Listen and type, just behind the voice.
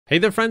Hey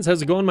there friends,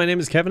 how's it going? My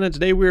name is Kevin and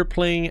today we're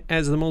playing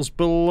as the most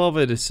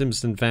beloved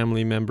Simpson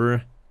family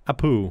member,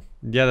 Apu.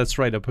 Yeah, that's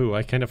right, Apu.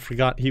 I kind of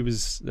forgot he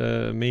was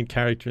the main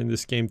character in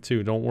this game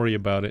too. Don't worry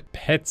about it.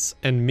 Pets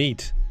and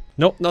meat.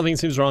 Nope, nothing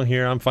seems wrong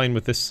here. I'm fine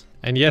with this.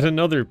 And yet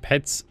another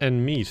pets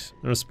and meat.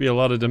 There must be a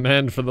lot of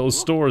demand for those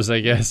stores, I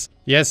guess.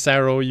 Yes,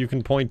 Arrow, you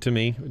can point to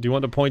me. Do you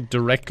want to point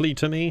directly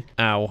to me?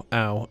 Ow,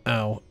 ow,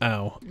 ow,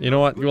 ow. You know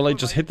what? Will I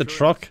just hit the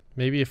truck?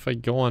 Maybe if I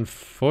go on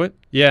foot?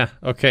 Yeah,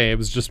 okay, it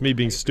was just me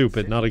being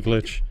stupid, not a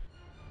glitch.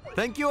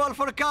 Thank you all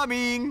for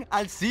coming.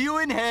 I'll see you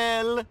in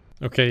hell.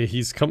 Okay,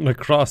 he's coming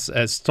across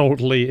as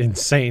totally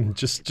insane.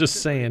 Just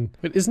saying.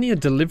 But isn't he a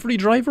delivery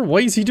driver?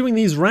 Why is he doing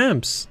these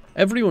ramps?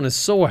 Everyone is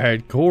so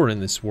hardcore in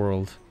this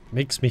world.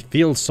 Makes me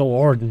feel so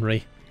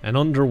ordinary and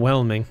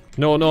underwhelming.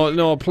 No, no,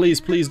 no, please,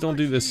 please don't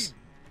do this.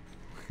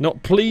 No,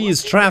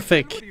 please,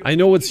 traffic. I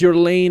know it's your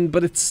lane,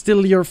 but it's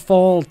still your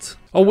fault.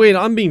 Oh wait,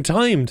 I'm being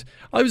timed.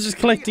 I was just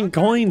collecting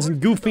coins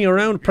and goofing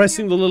around,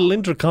 pressing the little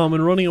intercom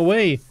and running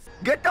away.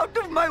 Get out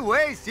of my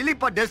way, silly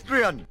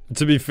pedestrian.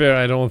 To be fair,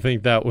 I don't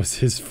think that was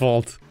his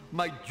fault.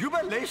 My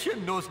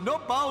jubilation knows no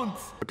bounds.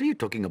 What are you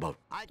talking about?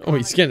 Oh,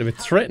 he's getting a bit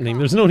threatening.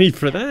 There's no need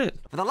for that.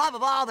 For the love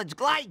of all that's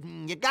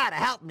gliding, you gotta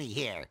help me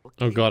here.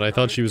 Oh god, I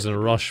thought she was in a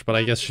rush, but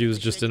I guess she was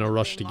just in a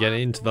rush to get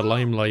into the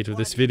limelight of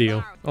this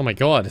video. Oh my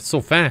god, it's so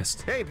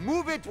fast. Hey,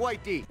 move it,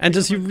 Whitey. And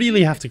does he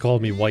really have to call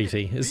me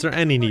Whitey? Is there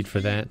any need for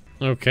that?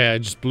 Okay, I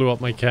just blew up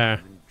my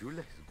car.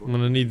 I'm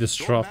gonna need this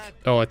truck.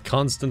 Oh, it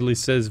constantly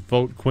says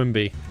vote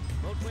Quimby.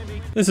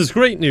 This is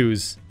great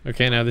news.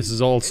 Okay, now this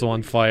is also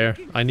on fire.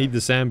 I need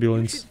this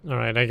ambulance.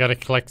 Alright, I gotta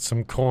collect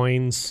some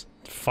coins.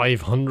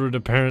 500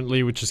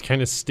 apparently, which is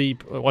kind of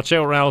steep. Watch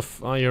out,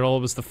 Ralph. Oh, you're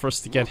always the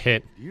first to get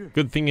hit.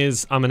 Good thing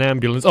is, I'm an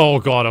ambulance. Oh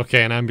god,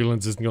 okay, an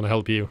ambulance isn't gonna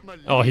help you.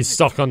 Oh, he's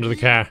stuck under the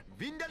car.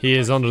 He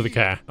is under the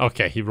car.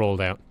 Okay, he rolled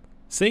out.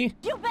 See?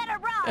 You better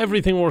run.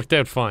 Everything worked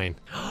out fine.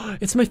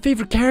 It's my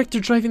favorite character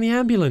driving the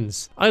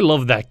ambulance. I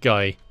love that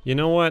guy. You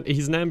know what?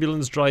 He's an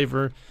ambulance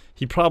driver.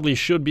 He probably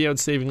should be out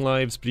saving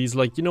lives, but he's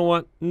like, you know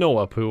what? No,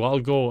 Apu, I'll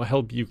go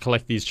help you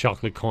collect these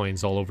chocolate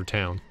coins all over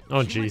town.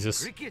 Oh,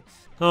 Jesus.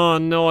 Oh,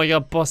 no, I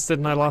got busted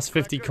and I lost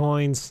 50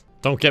 coins.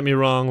 Don't get me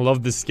wrong,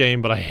 love this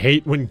game, but I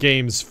hate when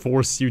games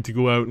force you to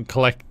go out and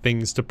collect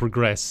things to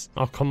progress.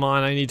 Oh, come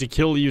on, I need to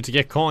kill you to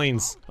get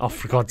coins. Oh,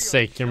 for God's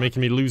sake, you're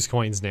making me lose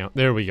coins now.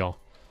 There we go.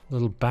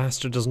 Little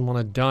bastard doesn't want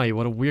to die,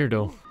 what a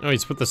weirdo. Oh,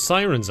 he's put the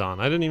sirens on.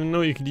 I didn't even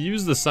know you could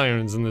use the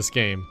sirens in this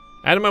game.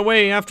 Out of my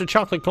way after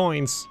chocolate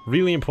coins.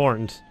 Really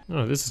important.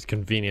 Oh, this is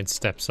convenient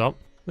steps up.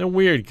 They're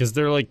weird because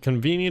they're like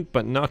convenient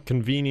but not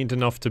convenient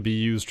enough to be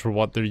used for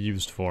what they're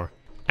used for.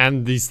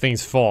 And these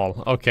things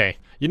fall. Okay.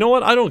 You know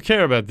what? I don't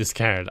care about this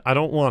card. I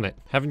don't want it.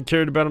 Haven't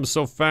cared about them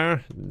so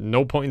far.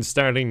 No point in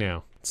starting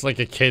now. It's like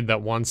a kid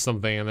that wants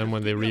something and then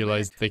when they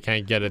realize they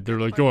can't get it, they're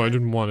like, oh, I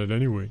didn't want it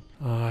anyway.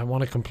 I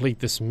want to complete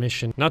this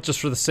mission. Not just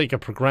for the sake of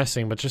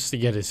progressing, but just to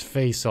get his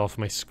face off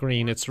my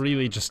screen. It's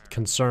really just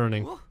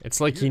concerning. It's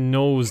like he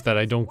knows that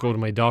I don't go to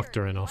my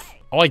doctor enough.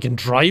 Oh, I can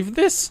drive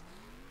this?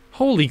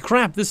 Holy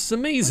crap, this is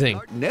amazing.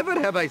 Never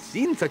have I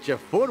seen such a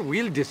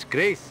four-wheel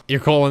disgrace. You're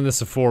calling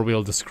this a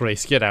four-wheel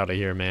disgrace. Get out of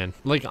here, man.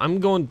 Like, I'm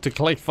going to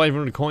collect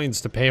 500 coins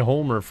to pay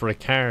Homer for a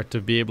car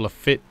to be able to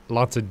fit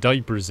lots of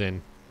diapers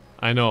in.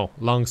 I know,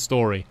 long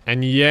story.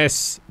 And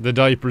yes, the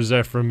diapers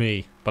are for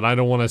me, but I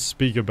don't want to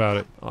speak about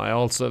it. I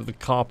also have the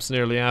cops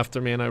nearly after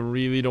me, and I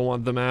really don't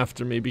want them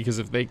after me, because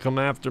if they come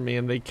after me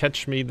and they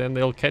catch me, then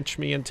they'll catch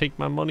me and take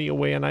my money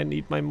away, and I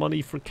need my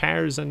money for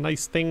cars and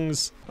nice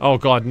things. Oh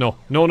god, no.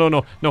 No, no,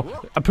 no, no.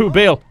 Apu,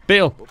 bail,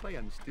 bail.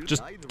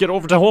 Just get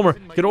over to Homer.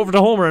 Get over to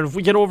Homer, and if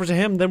we get over to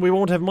him, then we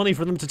won't have money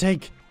for them to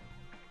take.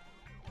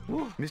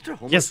 Mr.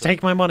 Homer, yes,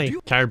 take my money.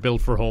 Car built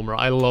for Homer.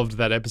 I loved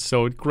that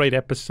episode. Great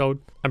episode.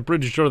 I'm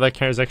pretty sure that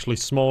car is actually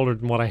smaller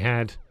than what I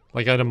had.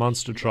 Like I had a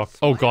monster truck.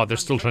 Oh god, they're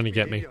still trying to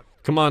get me.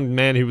 Come on,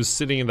 man who was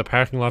sitting in the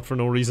parking lot for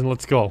no reason.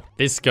 Let's go.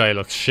 This guy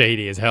looks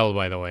shady as hell,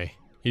 by the way.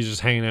 He's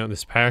just hanging out in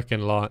this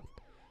parking lot.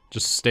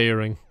 Just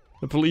staring.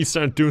 The police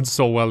aren't doing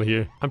so well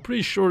here. I'm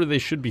pretty sure they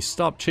should be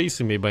stopped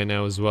chasing me by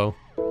now as well.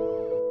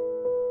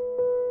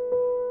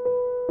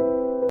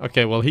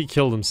 Okay, well, he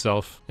killed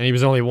himself. And he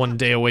was only 1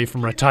 day away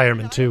from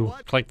retirement, too.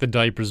 Collect the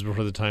diapers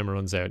before the timer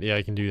runs out. Yeah,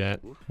 I can do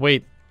that.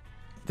 Wait.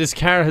 This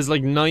car has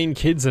like 9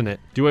 kids in it.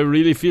 Do I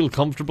really feel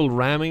comfortable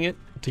ramming it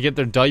to get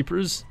their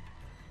diapers?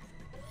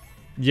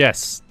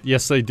 Yes.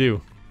 Yes, I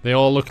do. They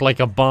all look like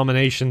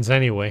abominations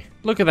anyway.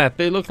 Look at that.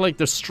 They look like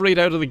they're straight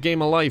out of the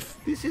Game of Life.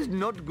 This is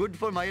not good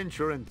for my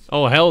insurance.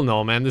 Oh, hell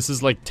no, man. This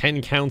is like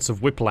 10 counts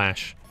of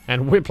whiplash.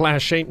 And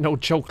whiplash ain't no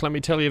joke, let me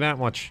tell you that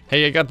much.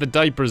 Hey, I got the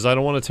diapers. I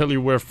don't want to tell you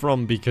where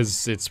from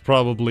because it's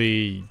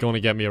probably going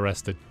to get me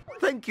arrested.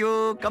 Thank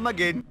you. Come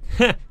again.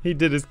 He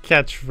did his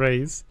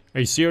catchphrase. Are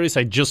you serious?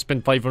 I just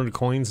spent 500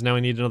 coins. Now I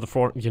need another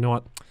 4. You know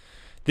what?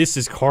 This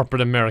is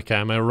corporate America.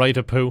 Am I right,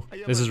 Apu?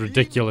 This is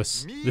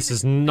ridiculous. This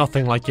is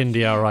nothing like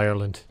India or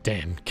Ireland.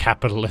 Damn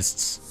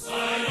capitalists.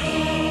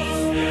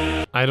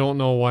 I don't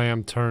know why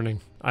I'm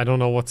turning. I don't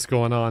know what's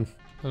going on.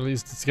 At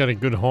least it's got a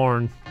good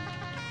horn.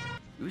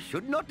 You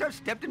should not have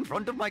stepped in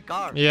front of my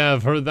car. Yeah,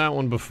 I've heard that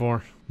one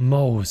before.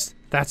 Moe's.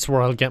 That's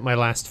where I'll get my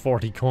last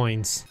 40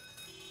 coins.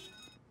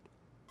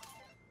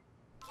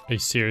 Are you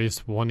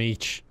serious? One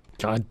each.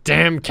 God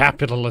damn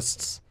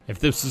capitalists. If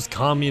this was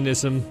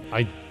communism,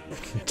 I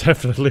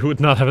definitely would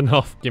not have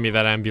enough. Give me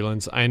that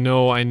ambulance. I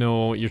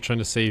know, you're trying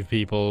to save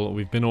people.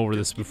 We've been over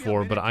this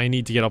before, but I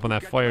need to get up on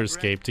that fire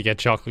escape to get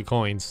chocolate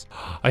coins.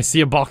 I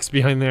see a box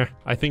behind there.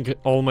 I think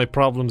all my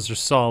problems are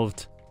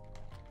solved.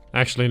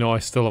 Actually, no, I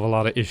still have a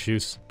lot of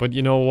issues. But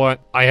you know what?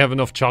 I have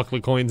enough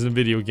chocolate coins in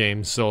video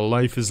games, so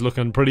life is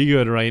looking pretty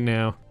good right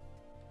now.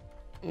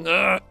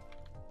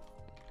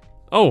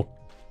 Oh!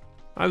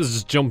 I was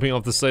just jumping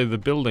off the side of the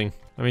building.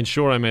 I mean,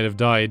 sure, I might have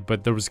died,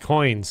 but there was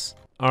coins.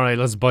 Alright,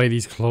 let's buy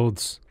these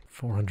clothes.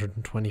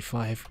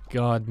 425.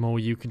 God, Mo,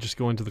 you could just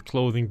go into the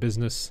clothing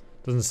business.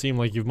 Doesn't seem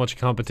like you've much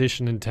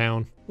competition in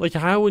town. Like,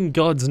 how in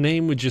God's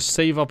name would you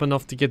save up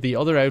enough to get the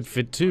other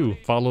outfit too?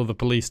 Follow the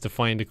police to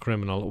find a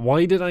criminal.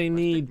 Why did I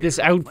need this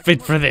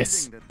outfit for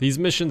this? These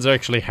missions are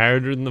actually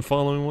harder than the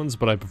following ones,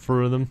 but I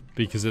prefer them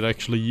because it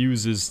actually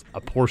uses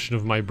a portion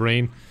of my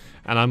brain.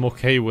 And I'm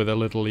okay with a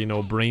little, you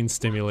know, brain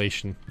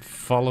stimulation.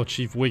 Follow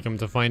Chief Wiggum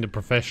to find a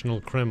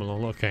professional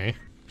criminal. Okay.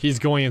 He's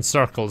going in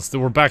circles.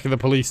 We're back at the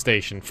police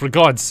station. For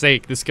God's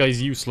sake, this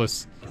guy's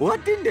useless.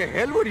 What in the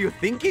hell were you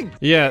thinking?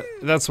 Yeah,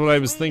 that's what I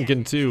was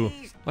thinking too.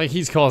 Like,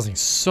 he's causing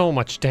so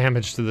much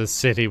damage to this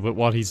city with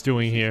what he's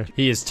doing here.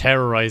 He is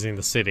terrorizing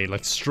the city,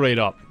 like, straight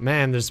up.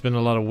 Man, there's been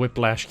a lot of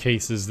whiplash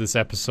cases this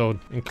episode,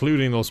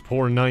 including those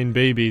poor 9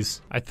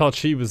 babies. I thought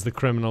she was the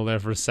criminal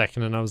there for a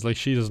second, and I was like,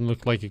 she doesn't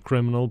look like a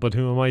criminal, but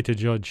who am I to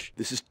judge?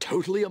 This is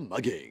totally a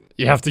mugging.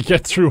 You have to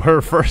get through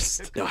her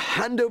first. Now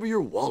hand over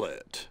your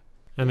wallet.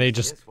 And they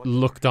just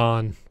looked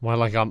on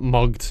while I got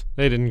mugged.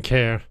 They didn't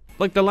care.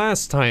 Like the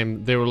last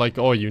time, they were like,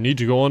 oh, you need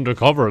to go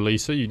undercover,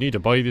 Lisa. You need to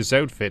buy this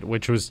outfit,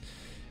 which was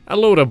a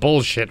load of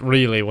bullshit,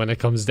 really, when it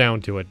comes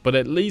down to it. But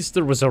at least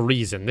there was a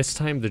reason. This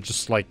time, they're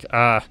just like,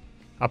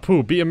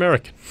 Apu, be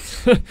American.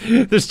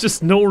 There's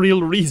just no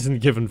real reason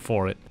given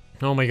for it.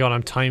 Oh my god,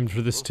 I'm timed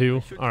for this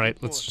too. Alright,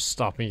 let's just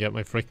stop and get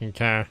my freaking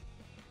car.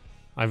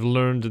 I've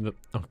learned in the...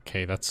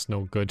 Okay, that's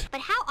no good.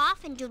 But how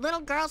often do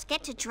little girls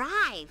get to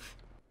drive?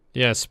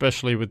 Yeah,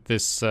 especially with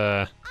this,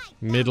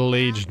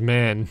 middle-aged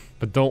man.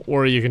 But don't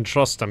worry, you can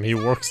trust him. He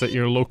works at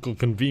your local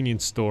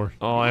convenience store.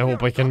 Oh, I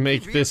hope I can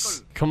make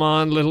this. Come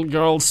on, little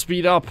girl,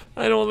 speed up.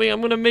 I don't think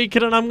I'm gonna make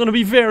it, and I'm gonna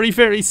be very,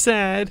 very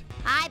sad.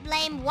 I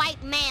blame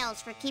white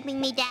males for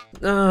keeping me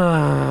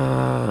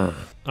down.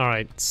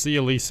 Alright, see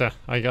you, Lisa.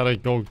 I gotta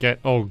go get...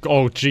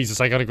 Oh,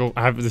 Jesus, I gotta go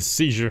have this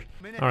seizure.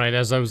 Alright,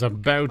 as I was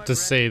about to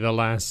say the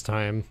last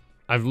time,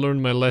 I've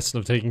learned my lesson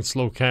of taking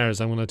slow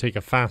cars. I'm gonna take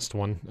a fast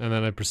one, and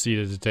then I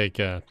proceeded to take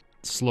a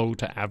slow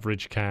to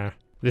average car.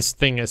 This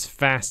thing is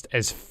fast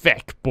as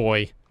feck,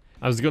 boy.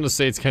 I was gonna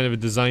say it's kind of a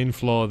design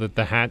flaw that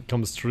the hat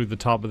comes through the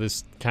top of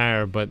this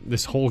car, but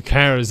this whole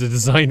car is a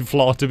design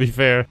flaw, to be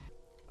fair.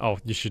 Oh,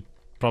 you should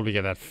probably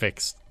get that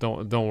fixed.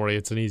 Don't worry,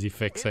 it's an easy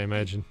fix, I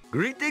imagine.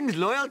 Greetings,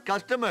 loyal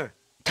customer.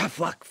 Tough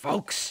luck,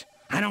 folks.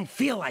 I don't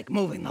feel like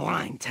moving the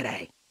line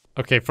today.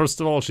 Okay, first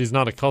of all, she's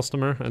not a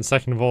customer, and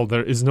second of all,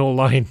 there is no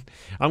line.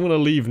 I'm gonna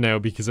leave now,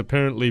 because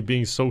apparently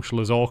being social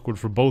is awkward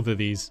for both of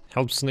these.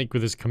 Help Snake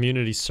with his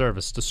community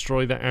service.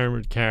 Destroy the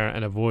armored car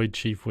and avoid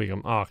Chief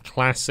Wiggum. Ah,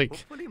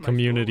 classic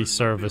community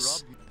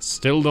service.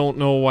 Still don't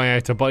know why I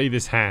had to buy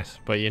this hat,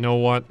 but you know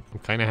what? I'm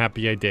kinda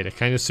happy I did. It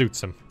kinda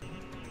suits him.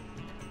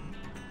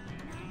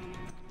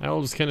 I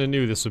always kinda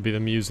knew this would be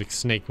the music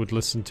Snake would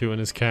listen to in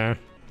his car.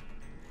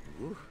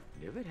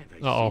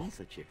 Uh-oh.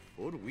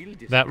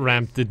 That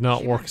ramp did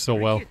not work so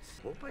well.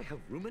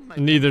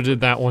 Neither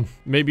did that one.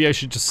 Maybe I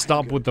should just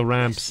stop with the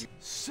ramps.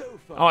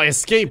 Oh, I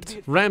escaped!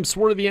 Ramps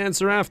were the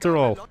answer after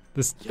all.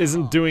 This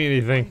isn't doing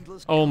anything.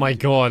 Oh my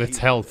god, it's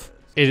health.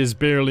 It has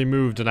barely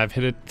moved and I've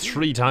hit it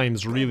 3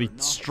 times really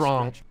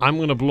strong. I'm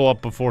gonna blow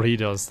up before he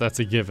does, that's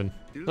a given.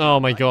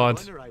 Oh my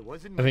god.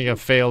 I think I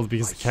failed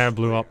because the car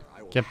blew up.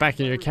 Get back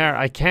in your car.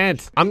 I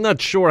can't. I'm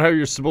not sure how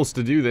you're supposed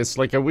to do this.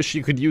 Like, I wish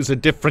you could use a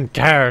different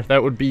car.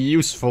 That would be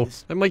useful.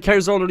 And my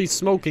car's already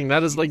smoking.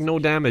 That is, like, no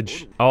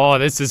damage. Oh,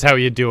 this is how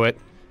you do it.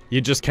 You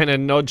just kind of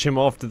nudge him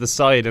off to the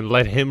side and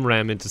let him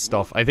ram into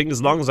stuff. I think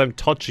as long as I'm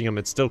touching him,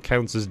 it still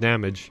counts as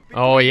damage.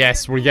 Oh,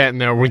 yes. We're getting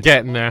there. We're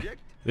getting there.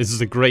 This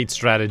is a great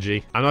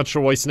strategy. I'm not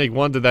sure why Snake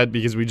wanted that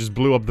because we just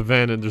blew up the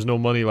van and there's no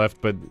money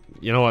left, but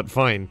you know what,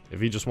 fine.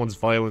 If he just wants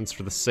violence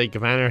for the sake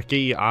of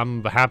anarchy,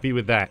 I'm happy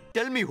with that.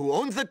 Tell me who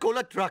owns the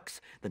cola trucks,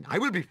 then I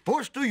will be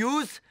forced to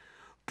use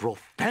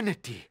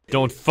profanity.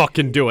 Don't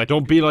fucking do it.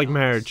 Don't be like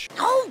Marge.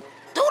 Oh,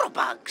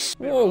 doodlebugs!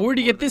 Whoa, where'd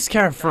you get this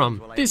car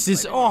from? This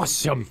is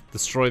awesome.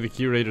 Destroy the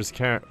curator's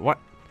car. What?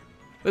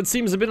 That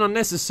seems a bit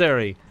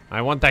unnecessary.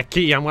 I want that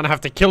key, I'm gonna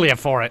have to kill you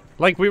for it.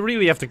 Like, we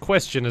really have to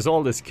question, is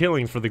all this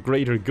killing for the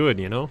greater good,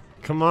 you know?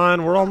 Come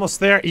on, we're almost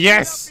there.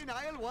 Yes!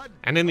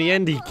 And in the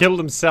end, he killed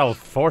himself.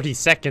 40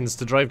 seconds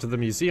to drive to the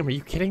museum. Are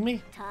you kidding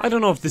me? I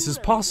don't know if this is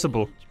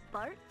possible.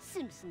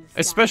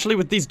 Especially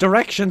with these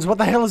directions, what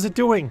the hell is it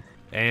doing?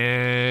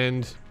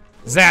 And...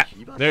 Zap!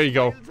 There you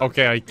go.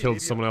 Okay, I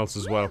killed someone else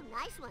as well.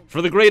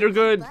 For the greater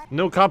good.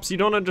 No, cops, you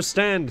don't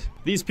understand.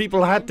 These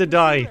people had to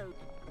die.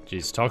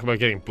 Jeez, talk about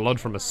getting blood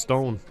from a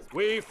stone.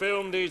 We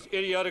film these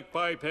idiotic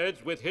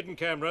bipeds with hidden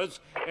cameras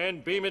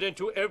and beam it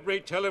into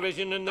every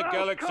television in the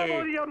galaxy. Come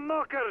on, you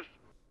knockers!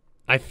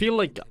 I feel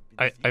like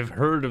I've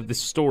heard of this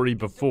story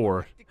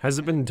before. Has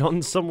it been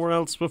done somewhere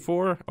else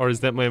before? Or is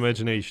that my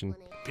imagination?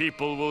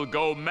 People will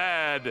go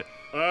mad.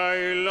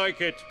 I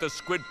like it. The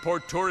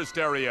Squidport tourist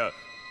area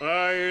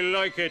I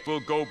like it.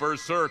 will go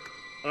berserk.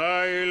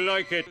 I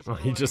like it. Oh,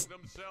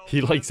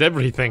 he likes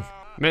everything.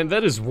 Man,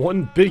 that is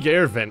one big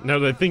air vent now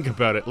that I think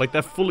about it. Like,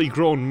 that fully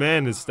grown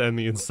man is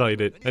standing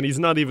inside it, and he's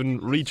not even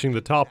reaching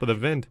the top of the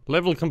vent.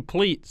 Level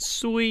complete.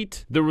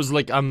 Sweet. There was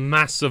like a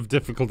massive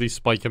difficulty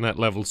spike in that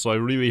level, so I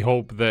really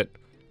hope that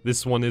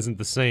this one isn't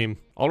the same.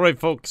 Alright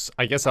folks,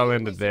 I guess I'll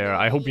end it there.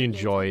 I hope you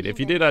enjoyed. If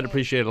you did, I'd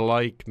appreciate a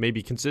like.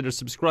 Maybe consider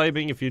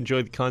subscribing if you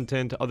enjoyed the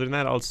content. Other than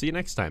that, I'll see you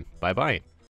next time. Bye bye.